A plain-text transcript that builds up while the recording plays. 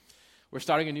We're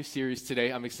starting a new series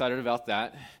today. I'm excited about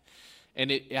that.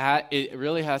 And it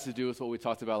really has to do with what we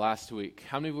talked about last week.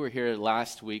 How many of you were here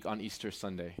last week on Easter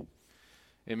Sunday?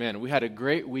 Amen. We had a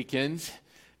great weekend,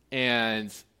 and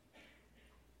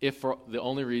if for the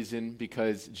only reason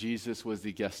because Jesus was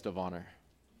the guest of honor.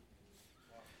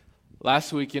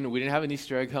 Last weekend, we didn't have an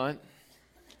Easter egg hunt,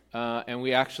 and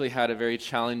we actually had a very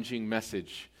challenging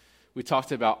message. We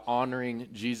talked about honoring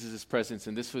Jesus' presence,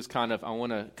 and this was I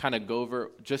want to go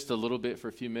over just a little bit for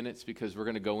a few minutes because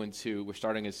we're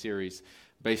starting a series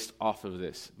based off of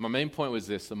this. My main point was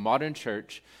this: the modern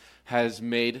church has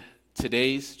made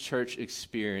today's church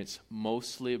experience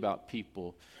mostly about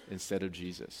people instead of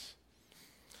Jesus.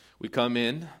 We come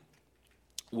in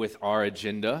with our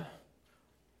agenda,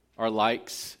 our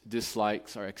likes,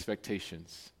 dislikes, our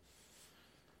expectations.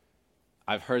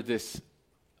 I've heard this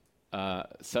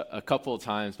a couple of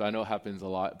times, but I know it happens a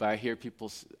lot. But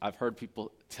I've heard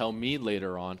people tell me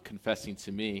later on, confessing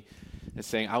to me, and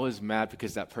saying, I was mad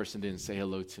because that person didn't say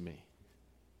hello to me.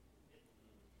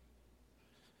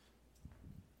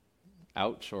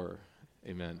 Ouch, or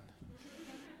amen.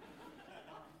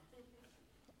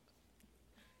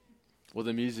 Well,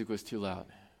 the music was too loud.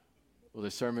 Well,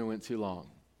 the sermon went too long.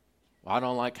 Well, I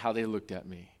don't like how they looked at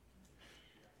me.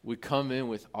 We come in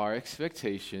with our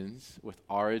expectations, with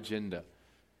our agenda.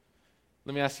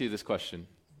 Let me ask you this question.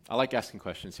 I like asking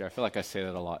questions here. I feel like I say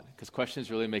that a lot because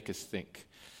questions really make us think.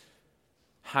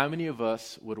 How many of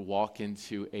us would walk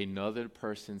into another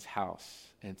person's house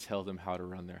and tell them how to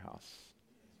run their house?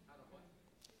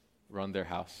 Run their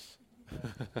house.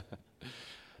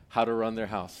 How to run their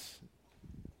house.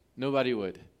 Nobody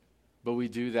would. But we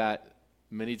do that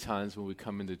many times when we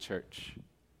come into church.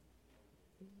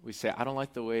 We say, I don't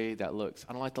like the way that looks.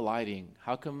 I don't like the lighting.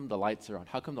 How come the lights are on?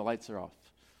 How come the lights are off?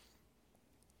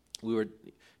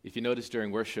 If you notice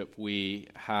during worship,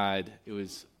 it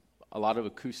was a lot of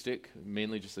acoustic,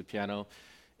 mainly just the piano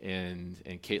and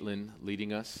Caitlin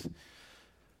leading us.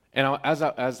 And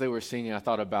as they were singing, I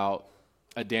thought about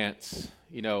a dance.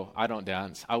 You know, I don't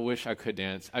dance. I wish I could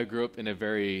dance. I grew up in a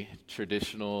very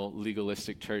traditional,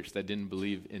 legalistic church that didn't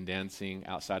believe in dancing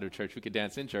outside of church. We could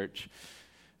dance in church.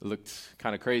 It looked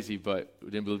kind of crazy, but we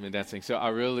didn't believe in dancing. So I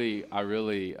really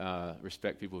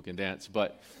respect people who can dance.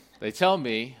 But they tell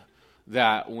me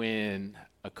that when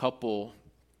a couple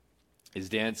is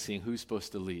dancing, who's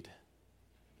supposed to lead?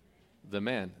 The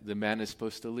man. The man is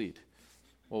supposed to lead.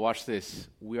 Well, watch this.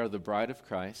 We are the bride of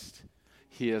Christ.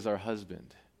 He is our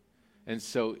husband. And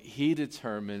so he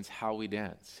determines how we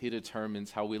dance. He determines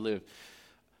how we live.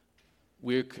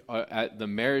 We're at the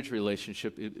marriage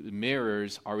relationship, it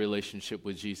mirrors our relationship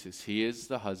with Jesus. He is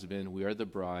the husband, we are the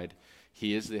bride,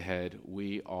 he is the head,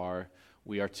 we are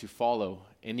to follow.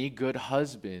 Any good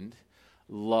husband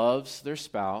loves their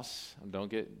spouse. Some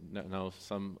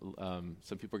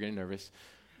people are getting nervous.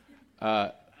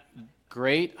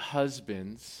 Great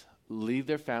husbands lead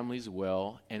their families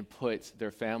well and put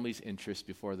their family's interests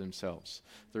before themselves.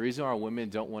 The reason our women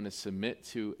don't want to submit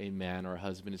to a man or a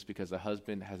husband is because the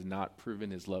husband has not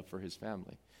proven his love for his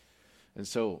family. And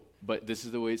so, but this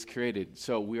is the way it's created.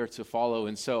 So we are to follow.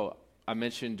 And so I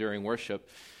mentioned during worship,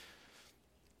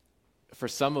 for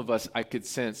some of us, I could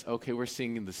sense, okay, we're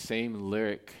singing the same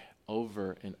lyric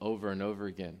over and over and over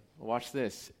again. Watch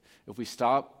this. If we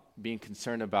stop being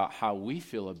concerned about how we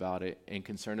feel about it and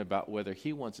concerned about whether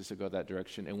he wants us to go that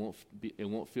direction, it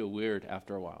won't feel weird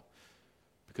after a while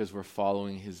because we're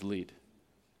following his lead.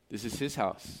 This is his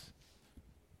house,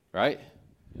 right?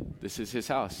 This is his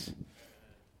house.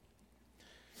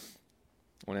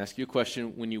 I want to ask you a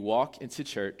question. When you walk into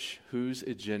church, whose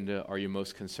agenda are you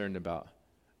most concerned about?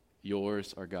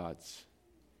 Yours or God's?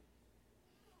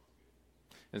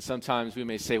 And sometimes we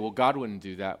may say, well, God wouldn't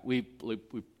do that. We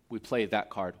play that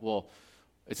card. Well,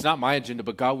 it's not my agenda,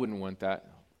 but God wouldn't want that.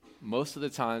 Most of the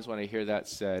times when I hear that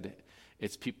said,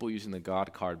 it's people using the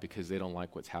God card because they don't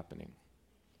like what's happening.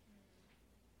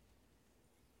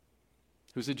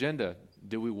 Whose agenda?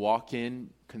 Do we walk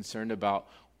in concerned about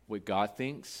what God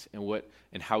thinks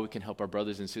and how we can help our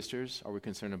brothers and sisters? Or are we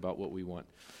concerned about what we want?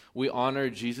 We honor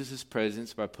Jesus'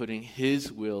 presence by putting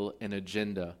his will and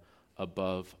agenda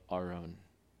above our own.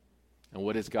 And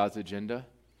what is God's agenda?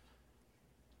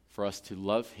 For us to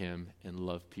love him and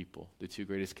love people. The two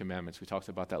greatest commandments. We talked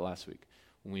about that last week.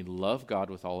 When we love God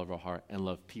with all of our heart and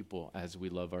love people as we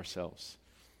love ourselves.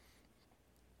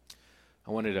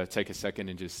 I wanted to take a second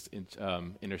and just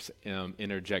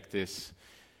interject this.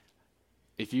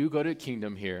 If you go to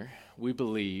Kingdom here, we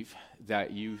believe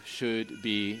that you should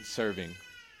be serving.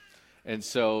 And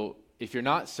so if you're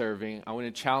not serving, I want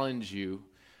to challenge you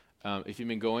If you've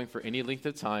been going for any length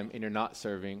of time and you're not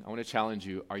serving, I want to challenge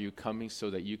you. Are you coming so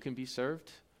that you can be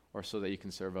served or so that you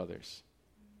can serve others?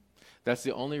 That's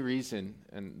the only reason,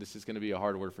 and this is going to be a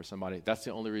hard word for somebody, that's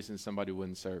the only reason somebody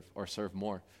wouldn't serve or serve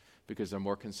more, because they're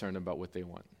more concerned about what they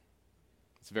want.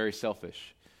 It's very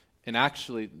selfish. And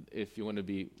actually, if you want to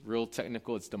be real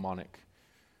technical, it's demonic.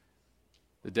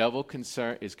 The devil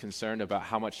is concerned about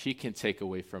how much he can take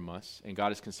away from us, and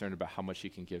God is concerned about how much he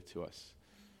can give to us.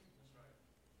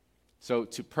 So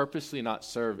to purposely not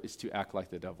serve is to act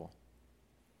like the devil.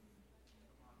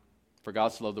 For God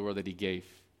so loved the world that he gave,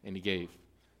 and he gave.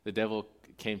 The devil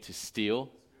came to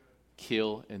steal,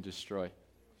 kill, and destroy.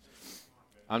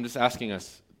 I'm just asking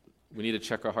us, we need to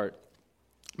check our heart.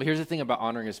 But here's the thing about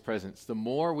honoring his presence. The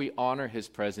more we honor his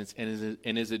presence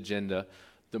and his agenda,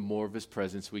 the more of his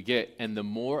presence we get. And the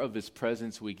more of his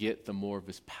presence we get, the more of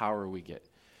his power we get.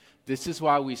 This is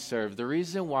why we serve. The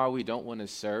reason why we don't want to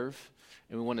serve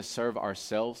and we want to serve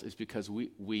ourselves is because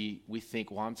we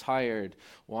think, well, I'm tired,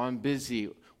 well, I'm busy.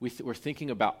 We're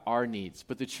thinking about our needs.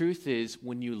 But the truth is,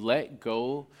 when you let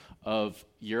go of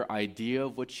your idea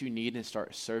of what you need and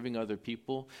start serving other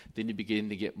people, then you begin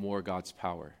to get more of God's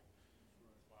power.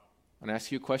 I'm going to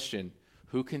ask you a question.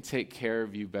 Who can take care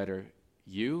of you better,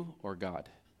 you or God?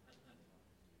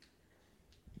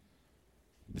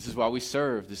 This is why we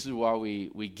serve. This is why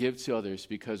we give to others,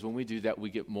 because when we do that, we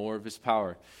get more of his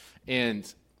power.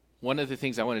 And one of the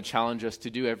things I want to challenge us to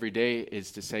do every day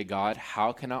is to say, God,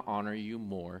 how can I honor you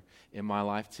more in my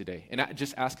life today? And I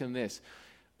just ask him this,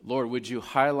 Lord, would you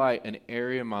highlight an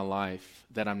area in my life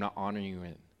that I'm not honoring you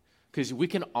in? Because we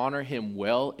can honor him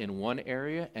well in one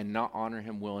area and not honor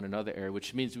him well in another area,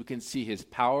 which means we can see his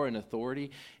power and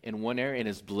authority in one area and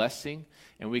his blessing,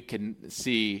 and we can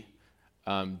see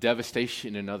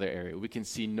devastation in another area. We can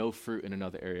see no fruit in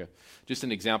another area. Just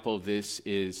an example of this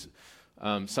is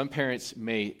some parents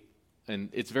may, and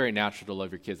it's very natural to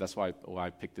love your kids. That's why I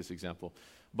picked this example.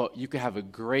 But you can have a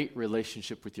great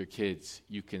relationship with your kids.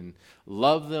 You can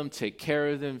love them, take care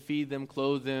of them, feed them,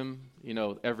 clothe them,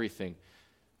 everything.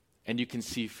 And you can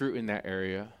see fruit in that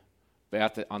area.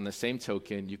 But on the same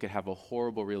token, you could have a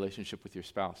horrible relationship with your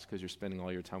spouse because you're spending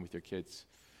all your time with your kids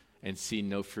and see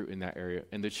no fruit in that area.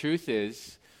 And the truth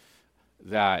is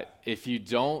that if you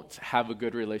don't have a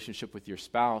good relationship with your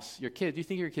spouse, your kids, do you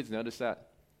think your kids notice that?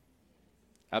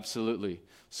 Absolutely.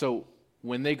 So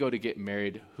when they go to get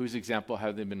married, whose example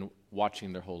have they been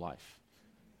watching their whole life?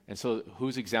 And so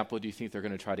whose example do you think they're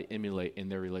going to try to emulate in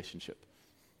their relationship?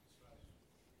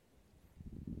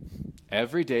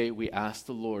 Every day we ask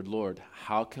the Lord, Lord,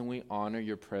 how can we honor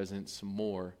your presence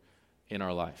more in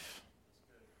our life?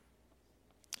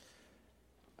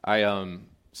 I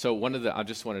just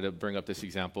wanted to bring up this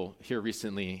example. Here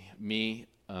recently, me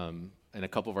and a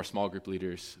couple of our small group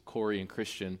leaders, Corey and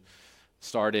Christian,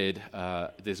 started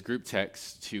this group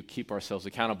text to keep ourselves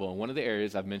accountable. And one of the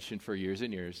areas I've mentioned for years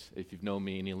and years, if you've known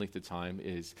me any length of time,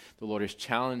 is the Lord has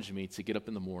challenged me to get up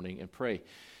in the morning and pray.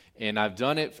 And I've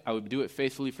done it, I would do it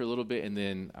faithfully for a little bit, and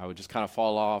then I would just kind of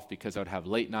fall off because I would have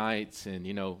late nights. And,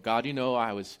 God,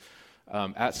 I was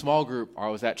at small group, or I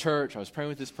was at church, I was praying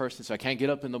with this person, so I can't get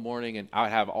up in the morning, and I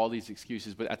would have all these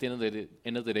excuses. But at the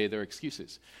end of the day, they're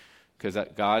excuses. Because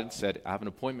God said, I have an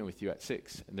appointment with you at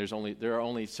 6. And there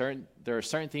are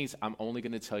certain things I'm only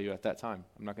going to tell you at that time.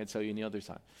 I'm not going to tell you any other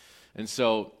time. And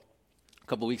so a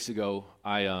couple weeks ago,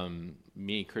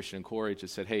 me, Christian, and Corey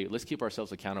just said, hey, let's keep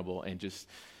ourselves accountable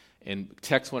and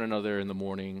text one another in the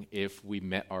morning if we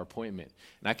met our appointment.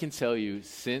 And I can tell you,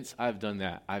 since I've done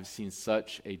that, I've seen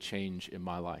such a change in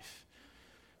my life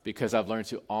because I've learned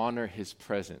to honor his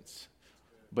presence.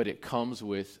 But it comes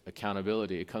with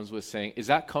accountability. It comes with saying, is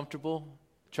that comfortable?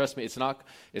 Trust me, it's not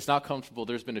comfortable.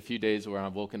 There's been a few days where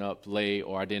I've woken up late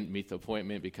or I didn't meet the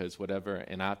appointment because whatever,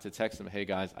 and I have to text them, hey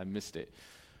guys, I missed it.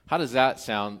 How does that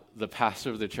sound, the pastor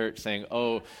of the church saying,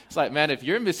 oh, it's like, man, if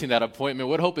you're missing that appointment,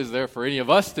 what hope is there for any of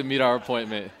us to meet our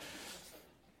appointment?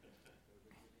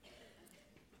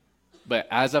 But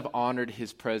as I've honored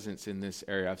his presence in this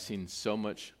area, I've seen so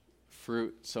much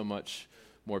fruit, so much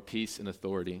more peace and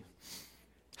authority.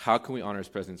 How can we honor his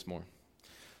presence more?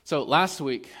 So last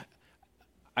week,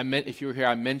 if you were here,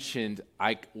 I mentioned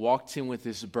I walked in with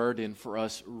this burden for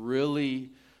us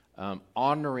really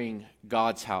honoring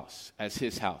God's house as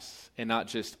his house and not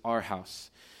just our house.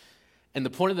 And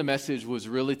the point of the message was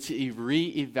really to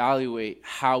reevaluate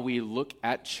how we look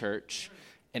at church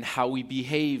and how we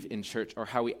behave in church or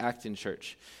how we act in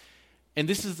church. And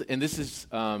this is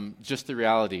just the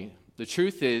reality. The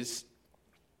truth is,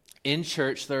 in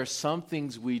church, there are some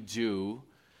things we do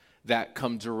that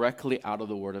come directly out of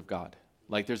the Word of God.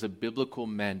 Like there's a biblical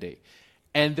mandate.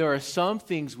 And there are some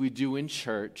things we do in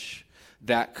church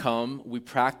that we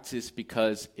practice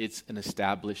because it's an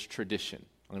established tradition.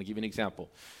 I'm going to give you an example.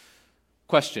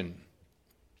 Question.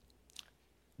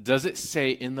 Does it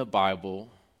say in the Bible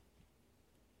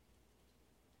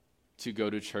to go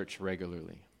to church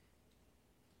regularly?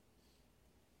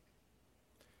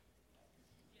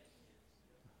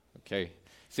 Okay.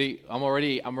 See, I'm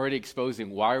already exposing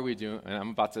why are we doing, and I'm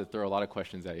about to throw a lot of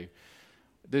questions at you.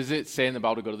 Does it say in the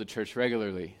Bible to go to the church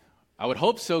regularly? I would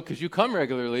hope so, because you come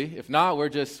regularly. If not,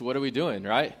 what are we doing,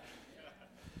 right?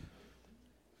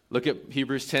 Look at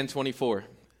Hebrews 10:24.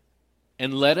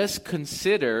 And let us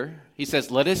consider, he says,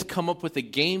 let us come up with a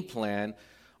game plan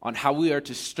on how we are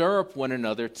to stir up one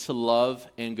another to love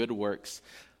and good works,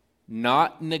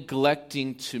 not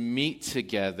neglecting to meet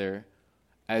together,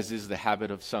 as is the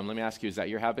habit of some. Let me ask you, is that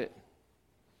your habit?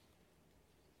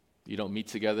 You don't meet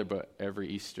together, but every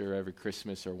Easter, every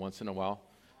Christmas, or once in a while?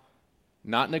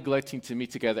 Not neglecting to meet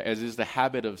together, as is the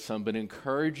habit of some, but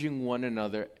encouraging one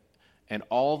another, and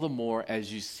all the more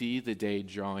as you see the day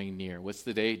drawing near. What's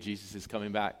the day? Jesus is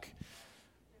coming back.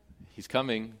 He's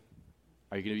coming.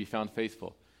 Are you going to be found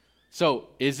faithful? So,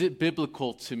 is it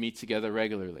biblical to meet together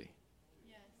regularly?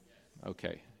 Yes.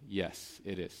 Okay, yes,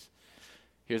 it is.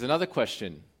 Here's another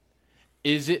question.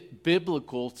 Is it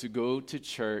biblical to go to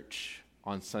church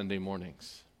on Sunday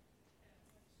mornings?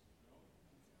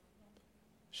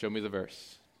 Show me the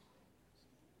verse.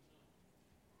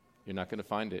 You're not going to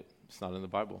find it. It's not in the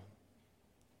Bible.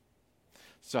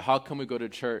 So how can we go to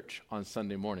church on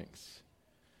Sunday mornings?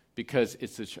 Because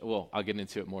I'll get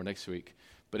into it more next week,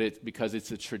 but because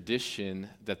it's a tradition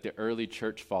that the early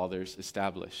church fathers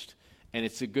established. And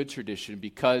it's a good tradition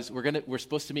because we're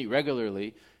supposed to meet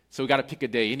regularly, so we got to pick a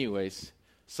day anyways.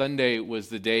 Sunday was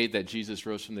the day that Jesus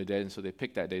rose from the dead, and so they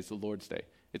picked that day. It's the Lord's Day.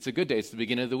 It's a good day. It's the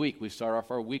beginning of the week. We start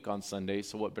off our week on Sunday,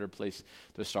 so what better place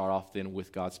to start off than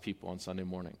with God's people on Sunday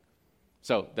morning?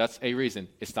 So that's a reason.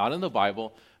 It's not in the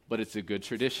Bible, but it's a good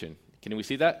tradition. Can we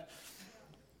see that?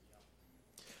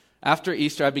 After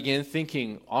Easter, I began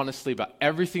thinking honestly about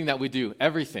everything that we do,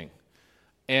 everything.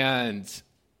 And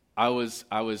I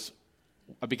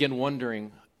began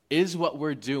wondering, is what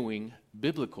we're doing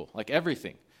biblical? Like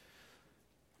everything.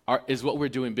 Is what we're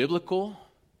doing biblical?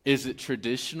 Is it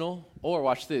traditional? Or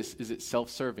watch this, is it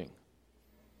self-serving?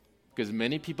 Because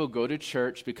many people go to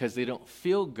church because they don't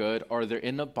feel good or they're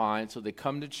in a bind, so they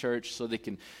come to church so they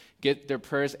can get their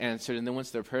prayers answered, and then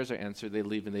once their prayers are answered, they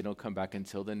leave and they don't come back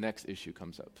until the next issue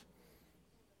comes up.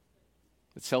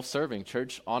 It's self-serving.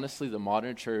 Church, honestly, the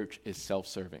modern church is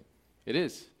self-serving. It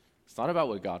is. It's not about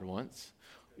what God wants.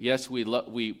 Yes,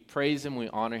 we praise Him, we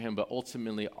honor Him, but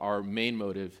ultimately our main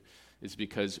motive is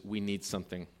because we need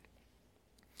something.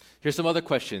 Here's some other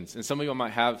questions, and some of you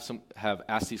might have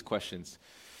asked these questions.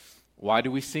 Why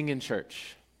do we sing in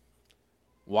church?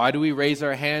 Why do we raise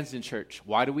our hands in church?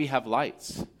 Why do we have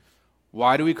lights?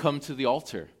 Why do we come to the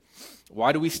altar?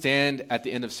 Why do we stand at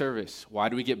the end of service? Why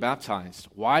do we get baptized?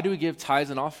 Why do we give tithes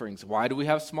and offerings? Why do we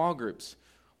have small groups?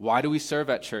 Why do we serve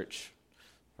at church?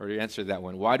 Already answered that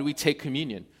one. Why do we take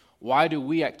communion? Why do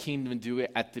we at Kingdom do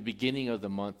it at the beginning of the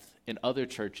month and other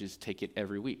churches take it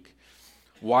every week?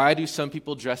 Why do some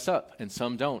people dress up and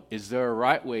some don't? Is there a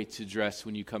right way to dress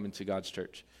when you come into God's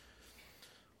church?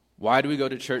 Why do we go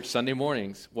to church Sunday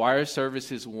mornings? Why are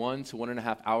services 1 to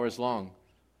 1.5 hours long?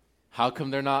 How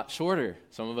come they're not shorter?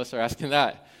 Some of us are asking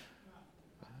that.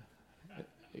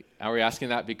 Are we asking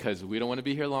that because we don't want to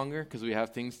be here longer because we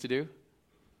have things to do?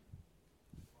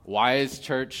 Why is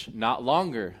church not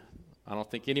longer? I don't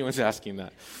think anyone's asking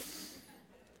that.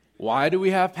 Why do we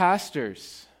have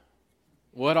pastors?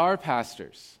 What are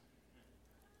pastors?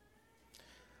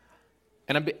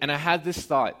 And I had this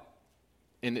thought,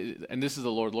 and this is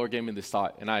the Lord. Lord gave me this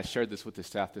thought, and I shared this with the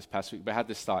staff this past week, but I had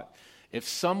this thought. If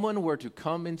someone were to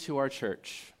come into our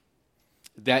church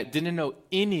that didn't know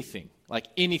anything, like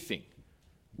anything,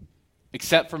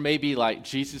 except for maybe like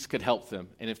Jesus could help them,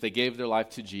 and if they gave their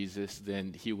life to Jesus,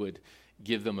 then He would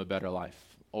give them a better life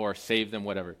or save them,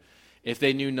 whatever. If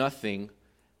they knew nothing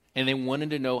and they wanted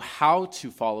to know how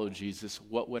to follow Jesus,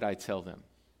 what would I tell them?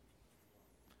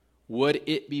 Would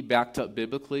it be backed up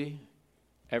biblically,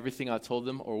 everything I told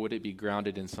them, or would it be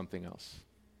grounded in something else?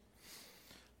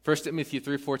 1 Timothy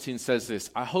 3:14 says this.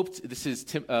 This is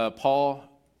Paul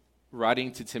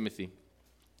writing to Timothy,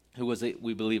 who was,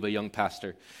 we believe, a young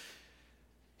pastor.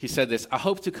 He said this, I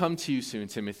hope to come to you soon,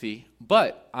 Timothy,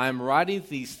 but I'm writing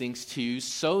these things to you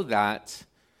so that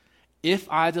if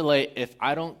I delay, if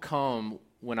I don't come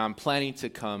when I'm planning to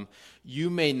come, you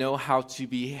may know how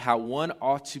one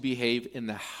ought to behave in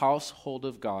the household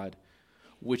of God,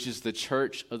 which is the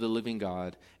church of the living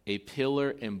God, a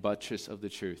pillar and buttress of the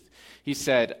truth. He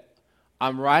said,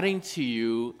 I'm writing to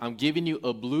you, I'm giving you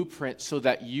a blueprint so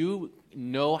that you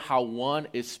know how one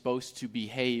is supposed to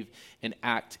behave and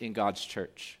act in God's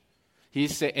church. He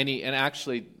said, and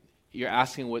actually, you're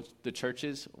asking what the church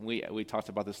is? We talked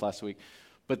about this last week.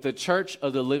 But the church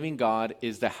of the living God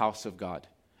is the house of God.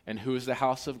 And who is the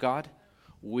house of God?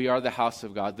 We are the house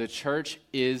of God. The church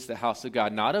is the house of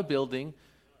God, not a building.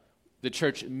 The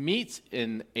church meets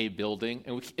in a building,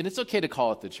 and it's okay to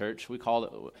call it the church. We call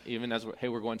it, even as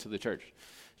we're going to the church.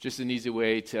 It's just an easy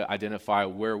way to identify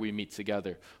where we meet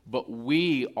together. But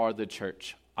we are the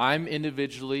church. I'm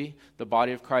individually the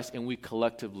body of Christ, and we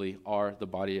collectively are the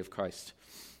body of Christ.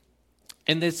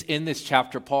 In this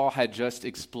chapter, Paul had just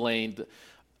explained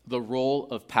the role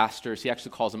of pastors. He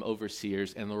actually calls them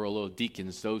overseers, and the role of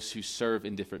deacons, those who serve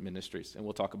in different ministries. And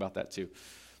we'll talk about that too.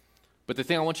 But the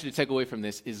thing I want you to take away from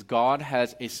this is God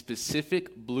has a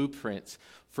specific blueprint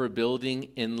for building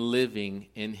and living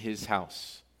in his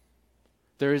house.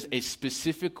 There is a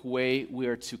specific way we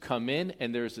are to come in,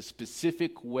 and there is a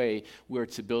specific way we are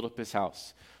to build up his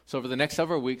house. So over the next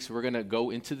several weeks, we're going to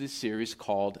go into this series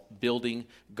called Building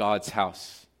God's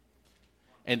House.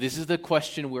 And this is the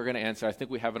question we're going to answer. I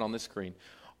think we have it on the screen.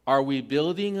 Are we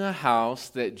building a house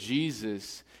that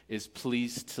Jesus is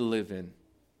pleased to live in?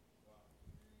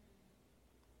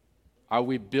 Are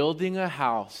we building a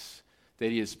house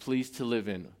that he is pleased to live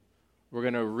in? We're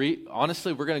going to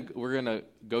honestly, we're going to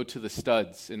go to the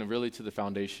studs and really to the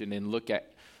foundation and look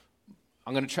at.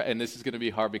 I'm going to try, and this is going to be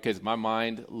hard because my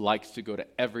mind likes to go to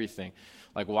everything.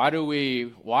 Like, why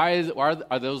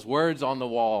are those words on the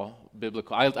wall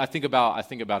biblical? I think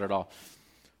about it all.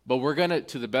 But we're going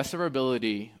to the best of our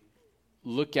ability,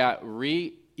 look at,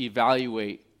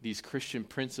 reevaluate these Christian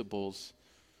principles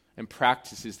and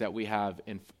practices that we have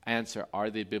and answer, are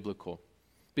they biblical?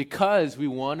 Because we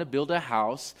want to build a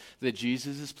house that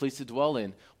Jesus is pleased to dwell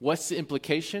in. What's the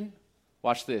implication?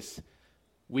 Watch this.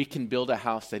 We can build a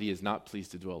house that he is not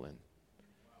pleased to dwell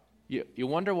in. You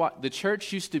wonder why the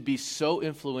church used to be so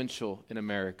influential in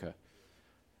America.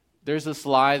 There's this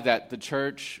lie that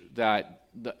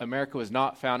America was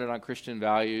not founded on Christian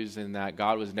values and that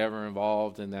God was never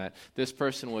involved and that this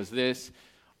person was this.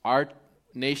 Our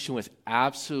nation was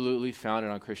absolutely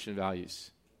founded on Christian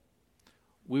values.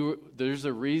 There's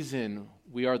a reason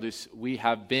we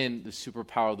have been the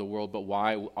superpower of the world, but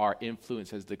why our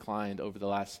influence has declined over the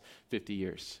last 50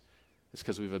 years. It's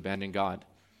because we've abandoned God.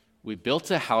 We built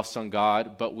a house on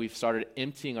God, but we've started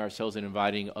emptying ourselves and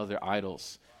inviting other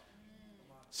idols.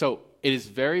 So it is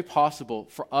very possible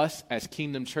for us as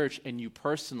Kingdom Church and you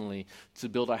personally to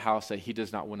build a house that he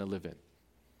does not want to live in.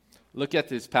 Look at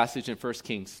this passage in 1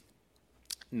 Kings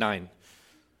 9.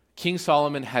 King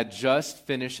Solomon had just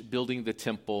finished building the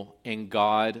temple, and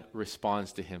God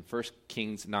responds to him. 1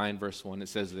 Kings 9, verse 1, it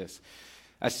says this.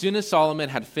 As soon as Solomon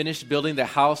had finished building the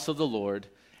house of the Lord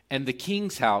and the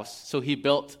king's house, so he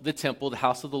built the temple, the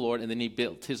house of the Lord, and then he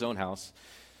built his own house.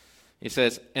 It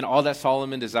says, and all that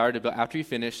Solomon desired to build after he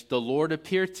finished, the Lord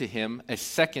appeared to him a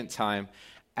second time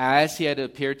as he had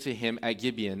appeared to him at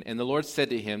Gibeon. And the Lord said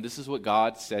to him, this is what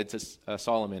God said to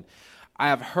Solomon, I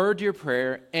have heard your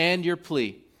prayer and your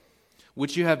plea,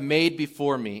 which you have made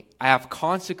before me. I have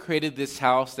consecrated this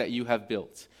house that you have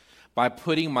built by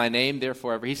putting my name there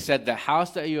forever. He said, the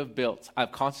house that you have built,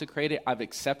 I've consecrated, I've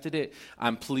accepted it,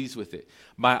 I'm pleased with it.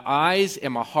 My eyes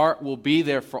and my heart will be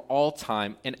there for all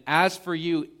time. And as for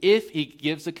you, if he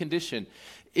gives a condition,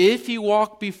 if you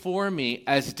walk before me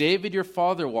as David your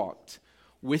father walked,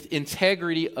 with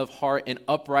integrity of heart and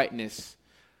uprightness,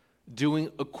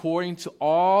 doing according to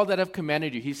all that I've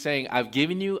commanded you. He's saying, I've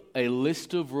given you a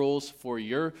list of rules for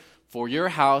your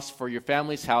house, for your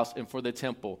family's house, and for the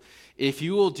temple. If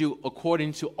you will do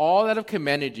according to all that I've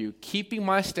commanded you, keeping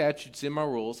my statutes and my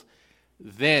rules,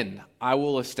 then I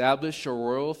will establish a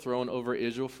royal throne over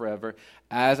Israel forever,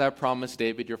 as I promised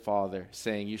David your father,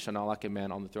 saying, you shall not lack a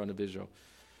man on the throne of Israel.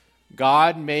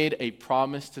 God made a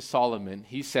promise to Solomon.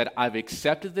 He said, I've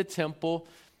accepted the temple,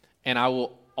 and I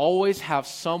will always have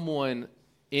someone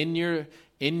in your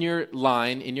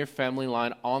line, in your family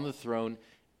line, on the throne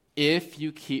if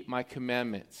you keep my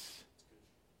commandments.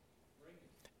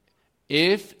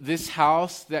 If this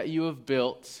house that you have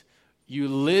built, you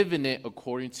live in it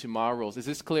according to my rules. Is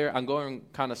this clear? I'm going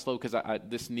kind of slow because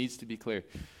this needs to be clear.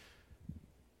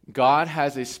 God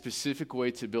has a specific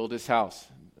way to build his house.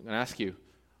 I'm going to ask you,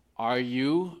 are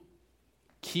you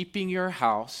keeping your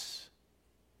house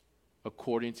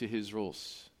according to his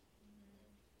rules?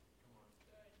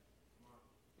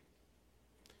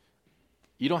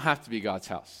 You don't have to be God's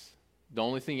house. The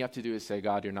only thing you have to do is say,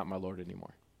 God, you're not my Lord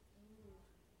anymore.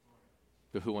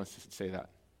 But who wants to say that?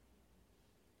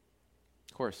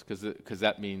 Of course, because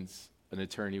that means an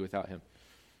eternity without him.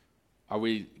 Are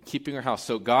we keeping our house?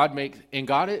 So God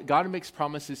makes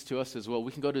promises to us as well.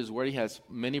 We can go to his word. He has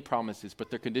many promises, but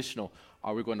they're conditional.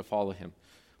 Are we going to follow him?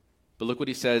 But look what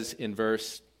he says in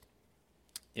verse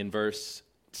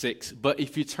 6. But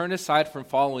if you turn aside from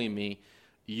following me,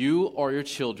 you or your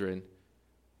children,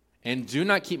 and do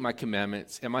not keep my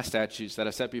commandments and my statutes that I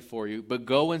set before you, but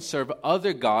go and serve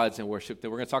other gods and worship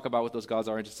them. We're going to talk about what those gods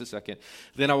are in just a second.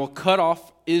 Then I will cut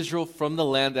off Israel from the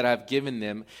land that I have given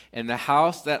them, and the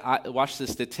house watch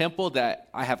this, the temple that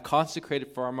I have consecrated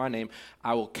for my name,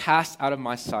 I will cast out of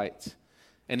my sight.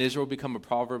 And Israel will become a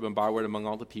proverb and byword among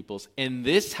all the peoples. And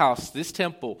this house, this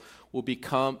temple, will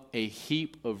become a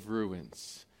heap of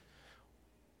ruins.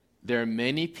 There are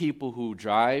many people who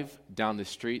drive down the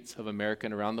streets of America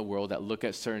and around the world that look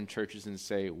at certain churches and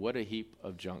say, what a heap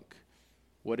of junk.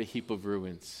 What a heap of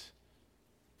ruins.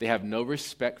 They have no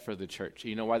respect for the church.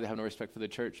 You know why they have no respect for the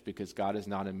church? Because God is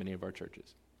not in many of our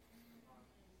churches.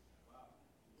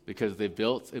 Because they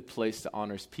built a place that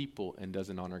honors people and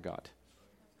doesn't honor God.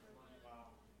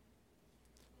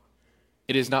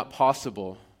 It is not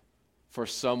possible for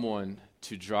someone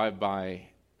to drive by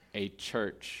a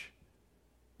church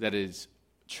that is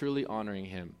truly honoring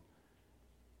him.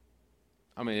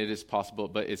 I mean, it is possible,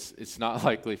 but it's not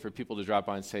likely for people to drive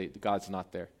by and say, God's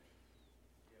not there.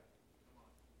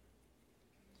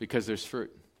 Because there's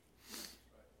fruit.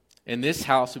 And this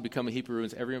house will become a heap of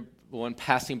ruins. Everyone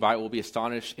passing by will be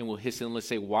astonished and will hiss and will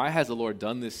say, why has the Lord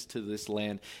done this to this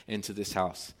land and to this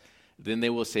house? Then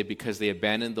they will say, because they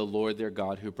abandoned the Lord their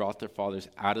God who brought their fathers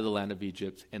out of the land of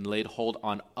Egypt and laid hold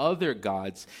on other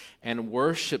gods and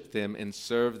worshiped them and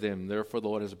served them. Therefore the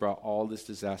Lord has brought all this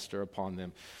disaster upon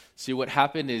them. See, what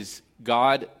happened is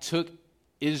God took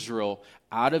Israel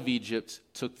out of Egypt,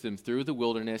 took them through the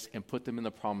wilderness, and put them in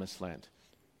the promised land.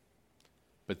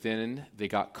 But then they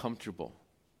got comfortable.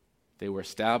 They were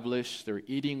established. They were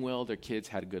eating well. Their kids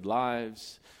had good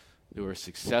lives. They were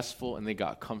successful, and they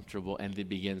got comfortable, and they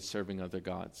began serving other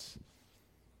gods.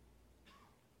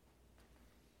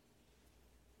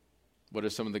 What are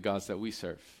some of the gods that we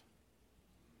serve?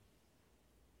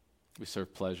 We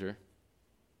serve pleasure.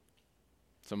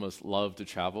 Some of us love to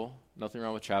travel. Nothing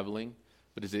wrong with traveling,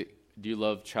 but do you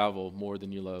love travel more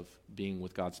than you love being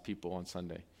with God's people on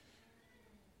Sunday?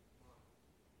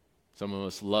 Some of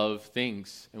us love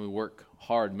things, and we work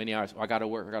hard, many hours. I got to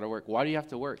work. Why do you have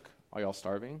to work? Are y'all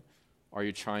starving? Are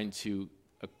you trying to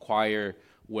acquire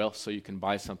wealth so you can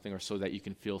buy something or so that you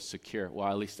can feel secure? Well,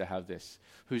 at least I have this.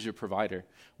 Who's your provider?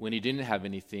 When you didn't have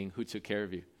anything, who took care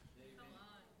of you?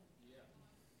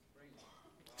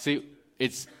 See,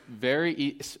 it's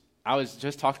I was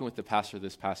just talking with the pastor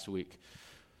this past week,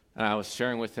 and I was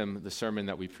sharing with him the sermon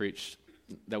that we preached,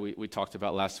 that we talked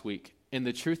about last week. And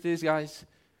the truth is, guys,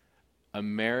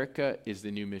 America is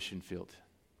the new mission field.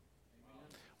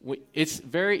 It's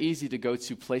very easy to go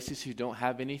to places who don't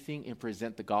have anything and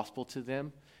present the gospel to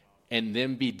them and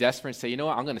then be desperate and say, you know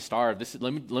what, I'm going to starve.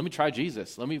 Let me try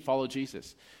Jesus. Let me follow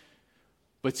Jesus.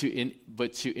 But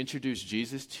to introduce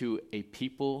Jesus to a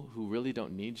people who really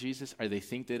don't need Jesus, or they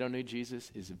think they don't need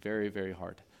Jesus, is very, very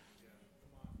hard.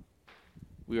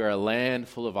 We are a land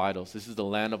full of idols. This is the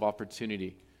land of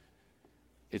opportunity.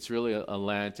 It's really a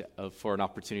land for an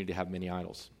opportunity to have many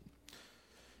idols.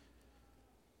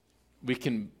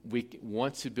 We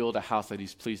want to build a house that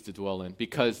he's pleased to dwell in,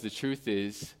 because the truth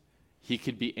is, he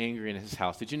could be angry in his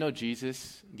house. Did you know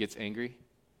Jesus gets angry? Do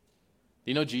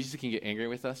you know Jesus can get angry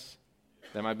with us?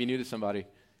 That might be new to somebody.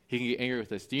 He can get angry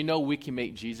with us. Do you know we can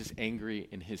make Jesus angry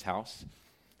in his house?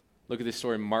 Look at this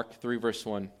story, Mark 3, verse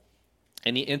 1.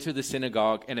 And he entered the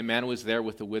synagogue, and a man was there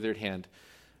with a withered hand,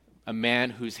 a man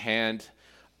whose hand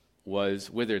was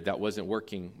withered, that wasn't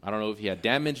working. I don't know if he had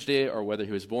damaged it or whether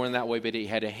he was born that way, but he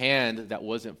had a hand that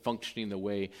wasn't functioning the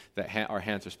way that our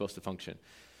hands are supposed to function.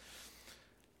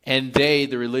 And they,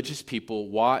 the religious people,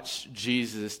 watched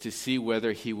Jesus to see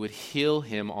whether he would heal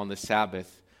him on the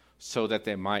Sabbath so that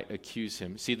they might accuse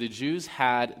him. See, the Jews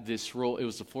had this rule. It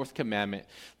was the fourth commandment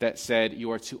that said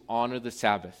you are to honor the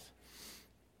Sabbath.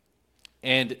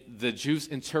 And the Jews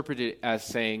interpreted it as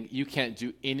saying, you can't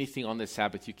do anything on the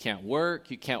Sabbath. You can't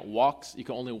work. You can't walk. You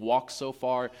can only walk so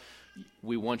far.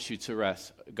 We want you to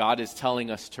rest. God is telling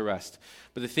us to rest.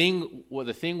 But the thing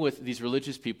with these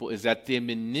religious people is that they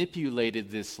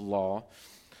manipulated this law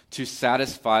to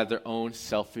satisfy their own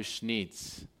selfish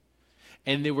needs.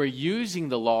 And they were using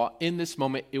the law in this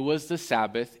moment. It was the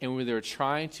Sabbath, and when they were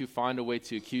trying to find a way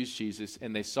to accuse Jesus,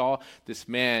 and they saw this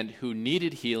man who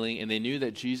needed healing, and they knew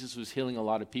that Jesus was healing a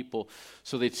lot of people,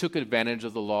 so they took advantage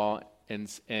of the law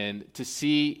and to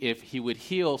see if he would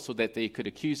heal so that they could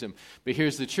accuse him. But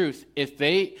here's the truth. If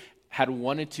they had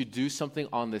wanted to do something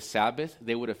on the Sabbath,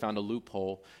 they would have found a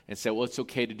loophole and said, well, it's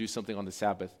okay to do something on the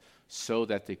Sabbath so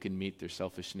that they could meet their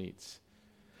selfish needs.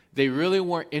 They really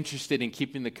weren't interested in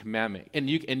keeping the commandment. And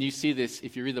you see this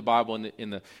if you read the Bible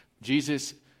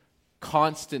Jesus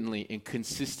constantly and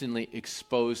consistently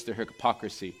exposed their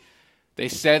hypocrisy. They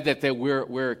said that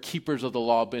we're keepers of the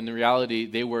law, but in reality,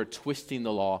 they were twisting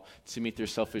the law to meet their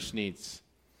selfish needs.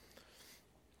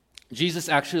 Jesus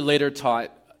actually later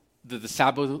taught that the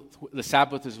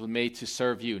Sabbath was made to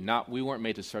serve you. We weren't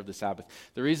made to serve the Sabbath.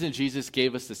 The reason Jesus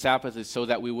gave us the Sabbath is so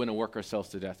that we wouldn't work ourselves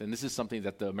to death. And this is something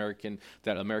that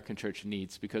American church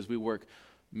needs, because we work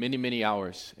many, many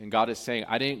hours. And God is saying,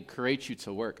 I didn't create you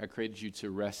to work. I created you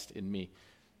to rest in me.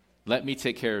 Let me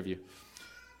take care of you.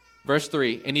 Verse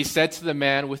 3, and he said to the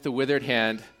man with the withered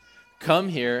hand, come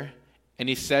here. And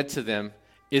he said to them,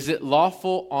 is it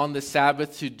lawful on the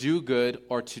Sabbath to do good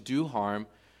or to do harm,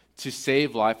 to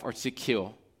save life or to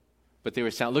kill? But they were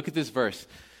silent. Look at this verse.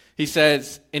 He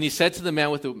says, and he said to the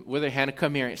man with the withered hand,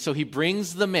 come here. So he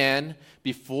brings the man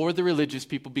before the religious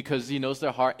people because he knows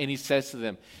their heart, and he says to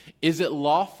them, is it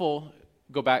lawful,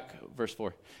 go back, verse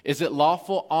 4, is it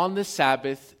lawful on the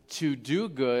Sabbath to do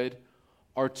good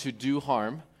or to do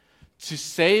harm, to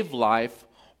save life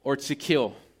or to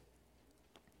kill?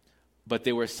 But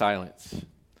they were silent.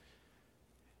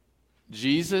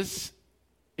 Jesus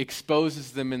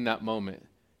exposes them in that moment.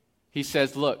 He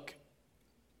says, look,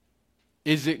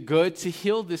 is it good to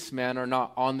heal this man or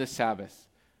not on the Sabbath?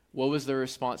 What was their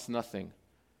response? Nothing.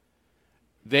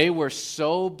 They were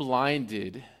so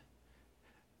blinded.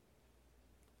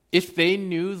 If they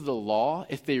knew the law,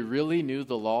 if they really knew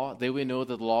the law, they would know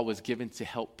that the law was given to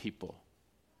help people.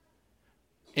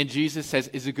 And Jesus says,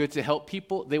 is it good to help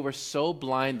people? They were so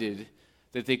blinded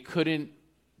that they couldn't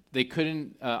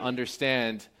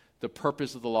understand the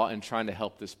purpose of the law in trying to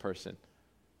help this person.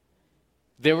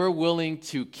 They were willing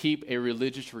to keep a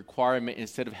religious requirement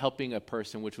instead of helping a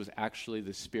person, which was actually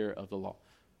the spirit of the law.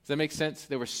 Does that make sense?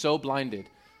 They were so blinded.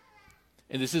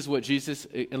 And this is what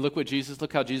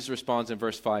look how Jesus responds in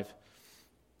verse 5.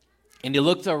 And he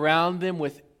looked around them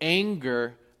with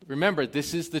anger. Remember,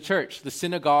 this is the church. The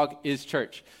synagogue is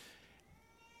church.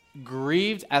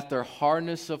 Grieved at their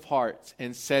hardness of heart,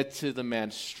 and said to the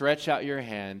man, stretch out your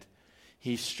hand.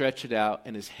 He stretched it out,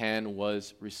 and his hand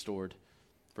was restored.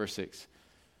 Verse 6.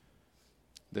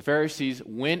 The Pharisees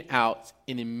went out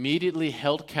and immediately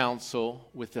held counsel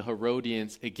with the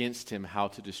Herodians against him, how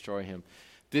to destroy him.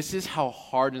 This is how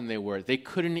hardened they were. They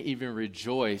couldn't even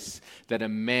rejoice that a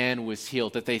man was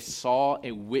healed, that they saw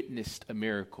and witnessed a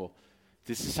miracle.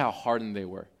 This is how hardened they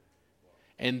were.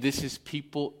 And this is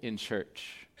people in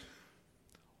church.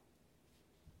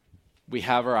 We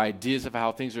have our ideas of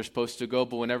how things are supposed to go,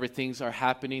 but whenever things are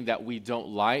happening that we don't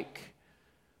like,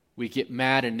 we get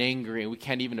mad and angry, and we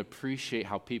can't even appreciate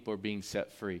how people are being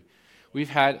set free. We've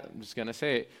had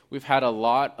a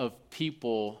lot of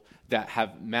people that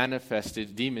have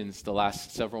manifested demons the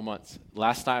last several months.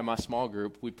 Last night in my small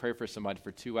group, we prayed for somebody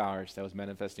for 2 hours that was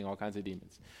manifesting all kinds of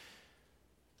demons.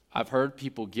 I've heard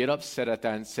people get upset at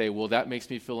that and say, well, that makes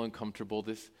me feel uncomfortable.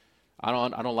 I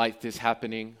don't like this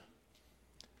happening.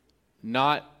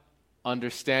 Not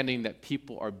understanding that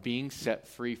people are being set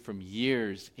free from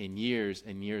years and years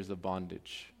and years of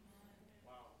bondage.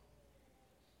 Wow.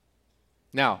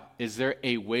 Now, is there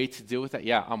a way to deal with that?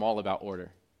 Yeah, I'm all about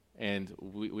order. And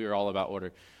we are all about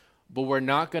order. But we're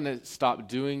not going to stop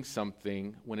doing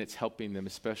something when it's helping them,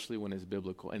 especially when it's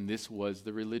biblical. And this was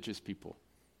the religious people.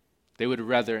 They would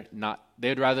rather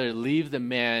leave the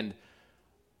man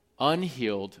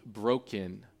unhealed,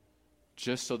 broken,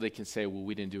 just so they can say, well,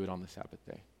 we didn't do it on the Sabbath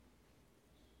day.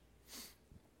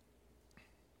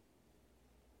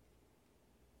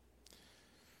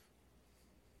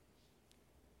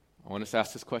 I want us to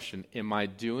ask this question. Am I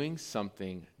doing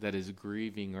something that is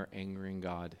grieving or angering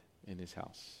God in his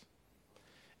house?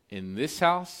 In this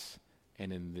house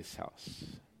and in this house.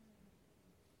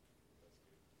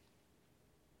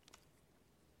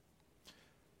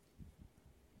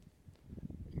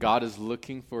 God is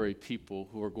looking for a people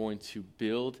who are going to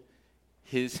build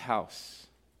his house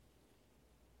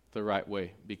the right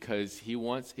way, because he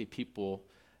wants a people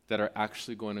that are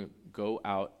actually going to go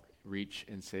out, reach,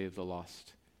 and save the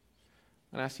lost.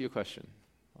 I'm going to ask you a question.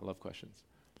 I love questions.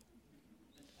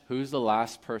 Who's the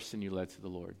last person you led to the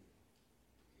Lord?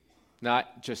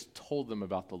 Not just told them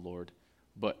about the Lord,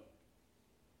 but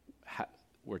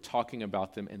we're talking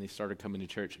about them and they started coming to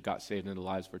church, got saved, and their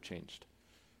lives were changed.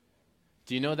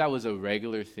 Do you know that was a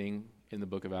regular thing in the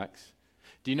book of Acts?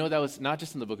 Do you know that was not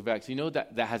just in the book of Acts? You know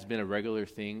that that has been a regular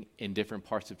thing in different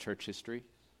parts of church history?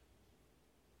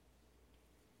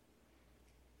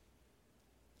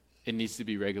 It needs to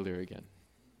be regular again.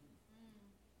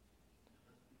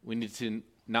 We need to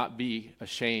not be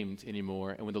ashamed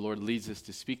anymore, and when the Lord leads us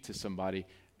to speak to somebody,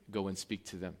 go and speak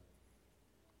to them.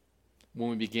 When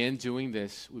we begin doing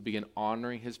this, we begin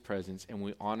honoring his presence, and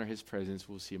when we honor his presence,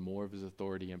 we'll see more of his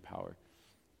authority and power.